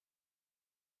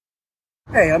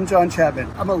Hey, I'm Jon Chattman.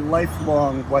 I'm a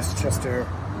lifelong Westchester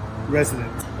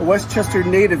resident, a Westchester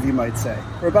native, you might say.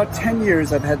 For about 10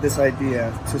 years, I've had this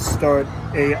idea to start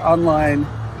an online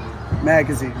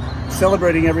magazine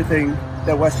celebrating everything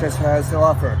that Westchester has to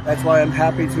offer. That's why I'm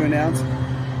happy to announce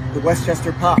the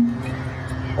Westchester Pop.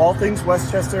 All things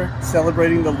Westchester,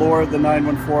 celebrating the lore of the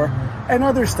 914 and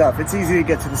other stuff. It's easy to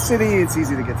get to the city. It's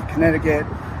easy to get to Connecticut.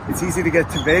 It's easy to get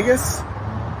to Vegas.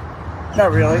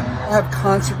 Not really. I'll have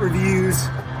concert reviews,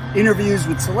 interviews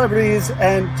with celebrities,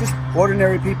 and just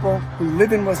ordinary people who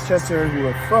live in Westchester, who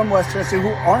are from Westchester, who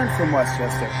aren't from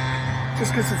Westchester.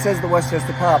 Just because it says the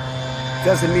Westchester Pop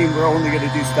doesn't mean we're only going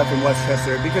to do stuff in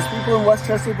Westchester, because people in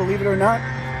Westchester, believe it or not,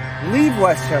 leave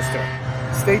Westchester.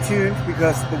 Stay tuned,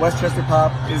 because the Westchester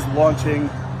Pop is launching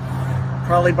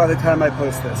probably by the time I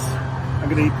post this. I'm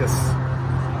going to eat this.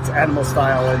 It's animal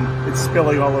style, and it's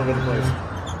spilling all over the place.